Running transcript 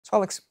So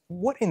Alex,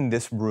 what in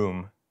this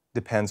room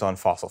depends on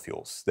fossil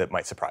fuels that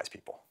might surprise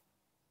people?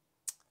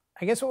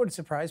 I guess what would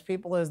surprise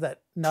people is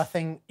that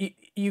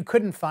you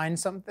couldn't find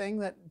something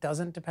that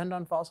doesn't depend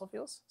on fossil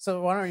fuels.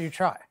 So why don't you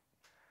try?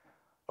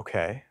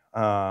 Okay,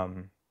 how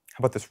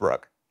about this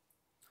rug?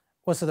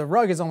 Well, so the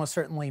rug is almost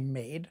certainly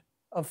made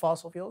of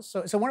fossil fuels.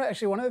 So one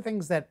of the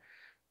things that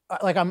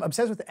like I'm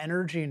obsessed with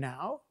energy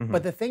now, Mhm.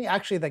 but the thing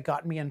actually that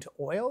got me into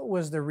oil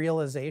was the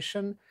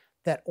realization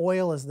that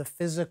oil is the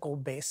physical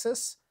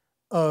basis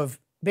of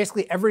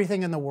basically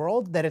everything in the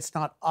world, that it's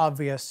not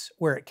obvious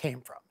where it came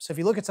from. So if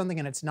you look at something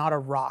and it's not a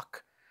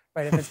rock,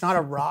 right? If it's not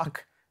a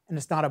rock and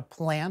it's not a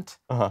plant,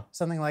 Uh-huh.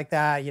 something like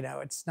that,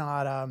 it's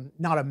not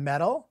a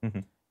metal.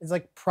 Mhm. It's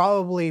like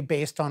probably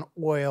based on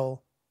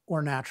oil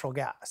or natural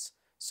gas.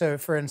 So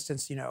for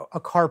instance, a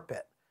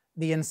carpet,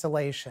 the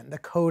insulation, the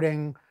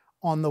coating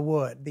on the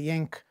wood, the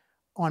ink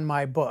on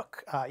my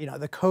book,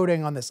 the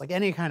coating on this, like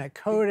any kind of The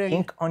coating.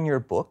 ink on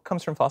your book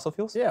comes from fossil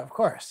fuels? Yeah, of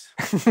course.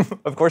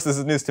 Of course, this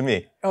is news to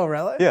me. Oh,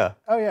 really? Yeah.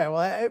 Oh, yeah. Well,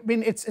 I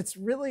mean, it's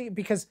really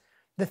because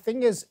the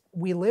thing is,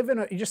 we live in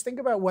you just think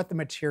about what the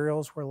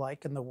materials were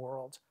like in the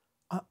world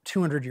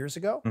 200 years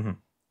ago, Mhm.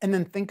 and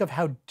then think of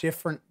how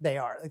different they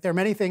are. Like, there are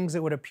many things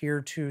that would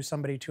appear to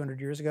somebody 200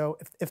 years ago,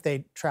 if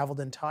they traveled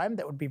in time,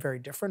 that would be very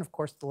different. Of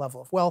course, the level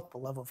of wealth, the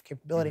level of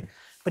capability, Mhm.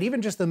 but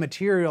even just the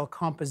material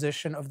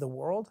composition of the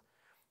world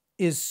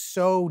is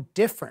so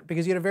different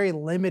because you had a very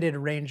limited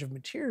range of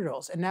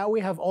materials. And now we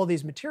have all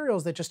these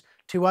materials that just,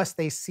 to us,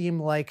 they seem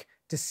like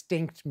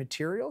distinct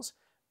materials,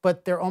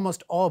 but they're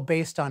almost all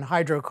based on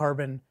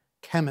hydrocarbon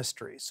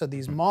chemistry. So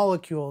these Mhm.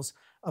 molecules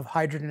of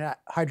hydrogen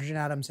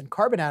atoms and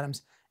carbon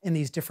atoms in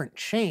these different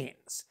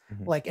chains,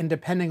 Mhm. and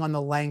depending on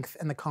the length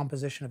and the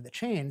composition of the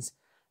chains,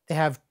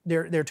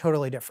 they're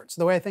totally different.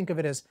 So the way I think of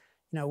it is,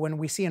 when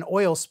we see an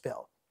oil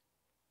spill,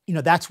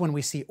 that's when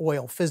we see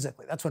oil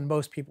physically. That's when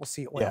most people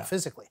see oil Yeah.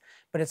 physically.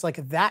 But it's like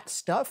that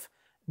stuff,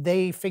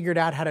 they figured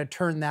out how to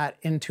turn that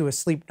into a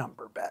sleep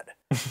number bed.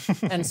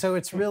 And so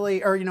it's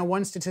really, or,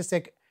 one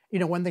statistic,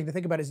 one thing to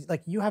think about is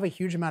like you have a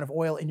huge amount of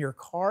oil in your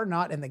car,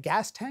 not in the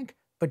gas tank,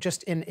 but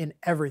just in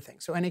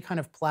everything. So any kind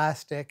of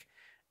plastic,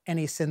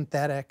 any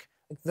synthetic,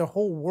 like the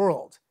whole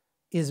world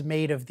is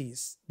made of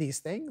these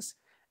things.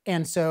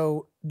 And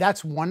so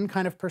that's one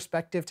kind of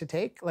perspective to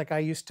take. Like I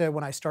used to,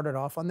 when I started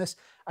off on this,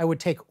 I would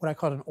take what I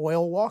called an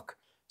oil walk.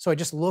 So I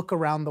just look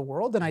around the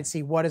world and I'd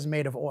see what is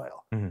made of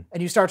oil. Mhm.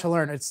 And you start to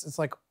learn it's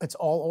like it's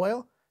all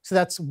oil. So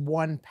that's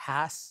one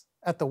pass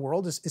at the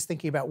world is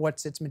thinking about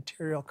what's its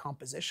material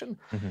composition.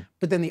 Mhm.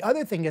 But then the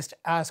other thing is to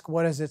ask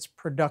what is its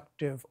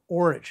productive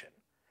origin?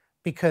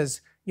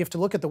 Because you have to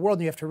look at the world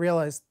and you have to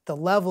realize the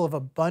level of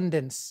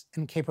abundance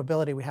and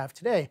capability we have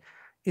today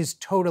is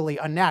totally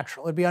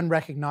unnatural. It'd be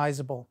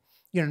unrecognizable,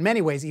 in many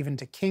ways, even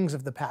to kings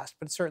of the past,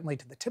 but certainly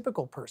to the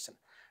typical person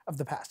of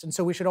the past. And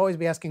so we should always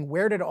be asking,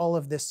 where does all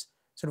of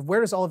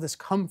this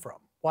come from?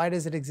 Why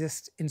does it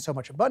exist in so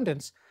much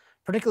abundance?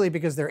 Particularly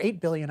because there are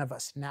 8 billion of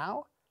us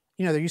now.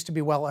 There used to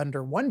be well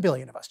under 1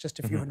 billion of us just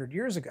a few Mhm. hundred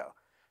years ago.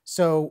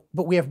 So,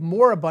 but we have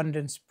more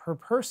abundance per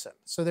person.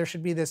 So there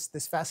should be this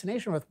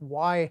fascination with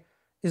why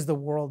is the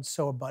world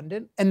so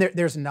abundant? And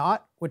there's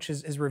not, which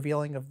is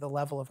revealing of the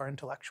level of our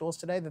intellectuals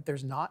today, that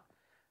there's not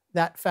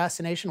that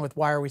fascination with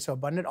why are we so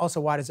abundant. Also,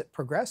 why does it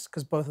progress?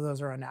 Because both of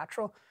those are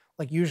unnatural.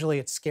 Like usually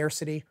it's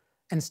scarcity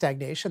and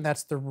stagnation.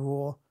 That's the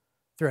rule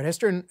throughout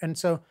history. And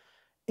so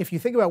if you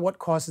think about what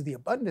causes the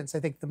abundance, I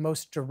think the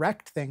most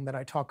direct thing that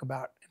I talk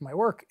about in my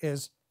work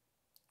is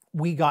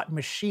we got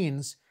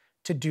machines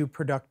to do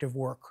productive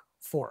work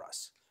for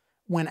us.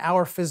 When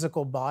our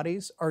physical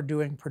bodies are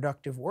doing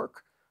productive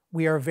work,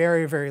 we are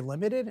very, very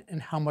limited in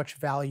how much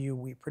value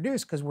we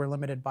produce because we're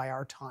limited by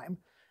our time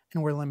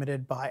and we're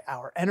limited by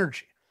our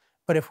energy.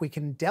 But if we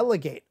can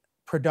delegate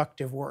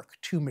productive work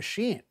to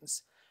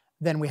machines,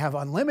 then we have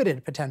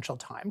unlimited potential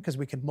time because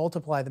we can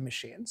multiply the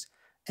machines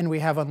and we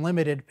have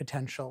unlimited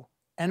potential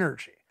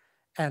energy.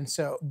 And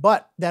so,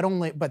 but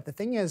the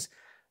thing is,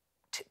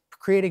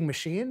 creating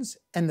machines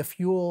and the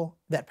fuel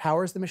that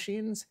powers the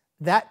machines,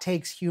 that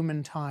takes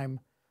human time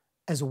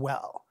as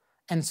well.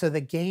 And so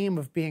the game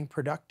of being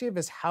productive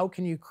is how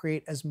can you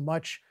create as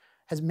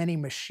many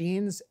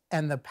machines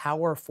and the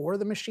power for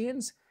the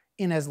machines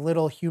in as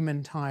little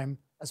human time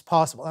as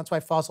possible. That's why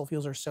fossil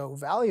fuels are so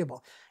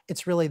valuable.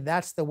 It's really,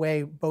 that's the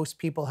way most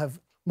people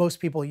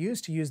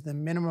use the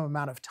minimum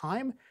amount of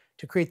time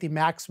to create the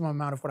maximum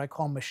amount of what I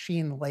call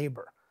machine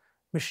labor,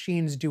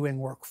 machines doing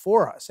work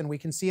for us. And we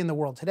can see in the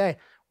world today,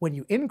 when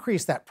you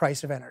increase that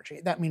price of energy,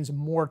 that means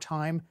more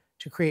time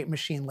to create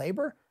machine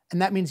labor.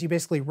 And that means you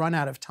basically run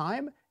out of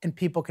time and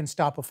people can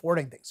stop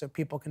affording things. So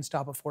people can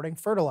stop affording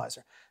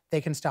fertilizer.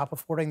 They can stop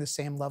affording the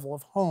same level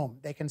of home.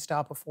 They can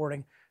stop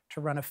affording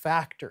to run a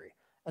factory.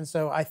 And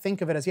so I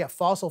think of it as,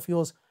 fossil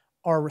fuels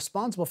are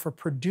responsible for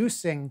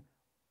producing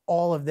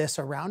all of this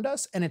around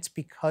us. And it's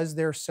because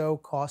they're so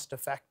cost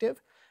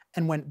effective.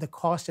 And when the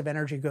cost of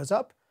energy goes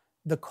up,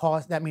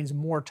 that means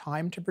more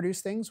time to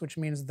produce things, which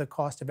means the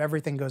cost of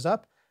everything goes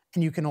up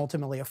and you can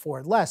ultimately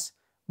afford less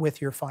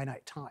with your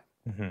finite time.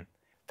 Mhm.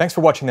 Thanks for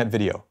watching that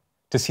video.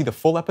 To see the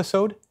full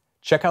episode,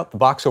 check out the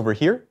box over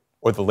here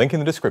or the link in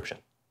the description.